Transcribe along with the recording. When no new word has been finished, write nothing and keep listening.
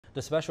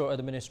The Special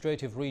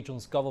Administrative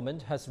Region's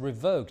government has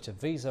revoked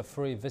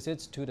visa-free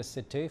visits to the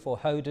city for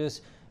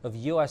holders of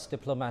U.S.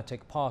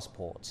 diplomatic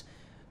passports.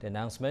 The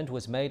announcement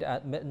was made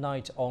at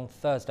midnight on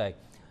Thursday.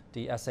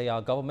 The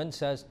SAR government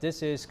says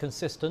this is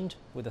consistent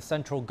with the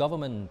central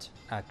government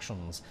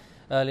actions.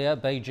 Earlier,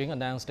 Beijing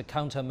announced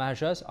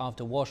countermeasures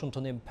after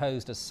Washington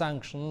imposed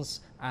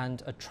sanctions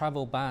and a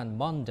travel ban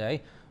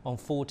Monday on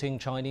 14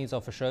 Chinese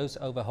officials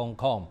over Hong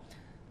Kong.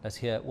 Let's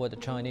hear what the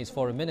Chinese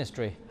Foreign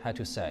Ministry had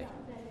to say.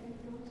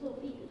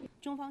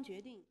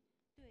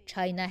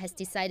 China has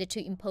decided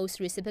to impose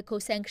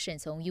reciprocal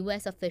sanctions on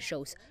U.S.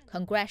 officials,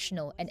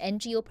 congressional and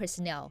NGO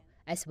personnel,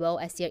 as well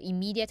as their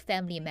immediate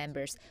family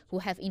members who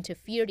have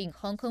interfered in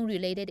Hong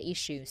Kong-related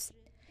issues.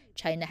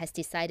 China has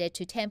decided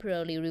to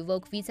temporarily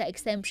revoke visa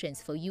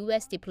exemptions for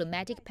U.S.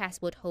 diplomatic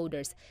passport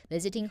holders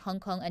visiting Hong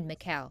Kong and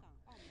Macau.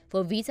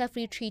 For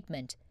visa-free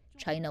treatment,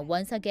 China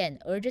once again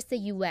urges the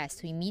U.S.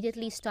 to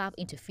immediately stop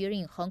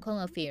interfering in Hong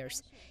Kong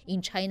affairs,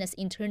 in China's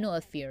internal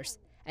affairs,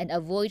 and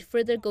avoid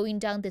further going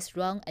down this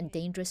wrong and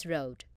dangerous road.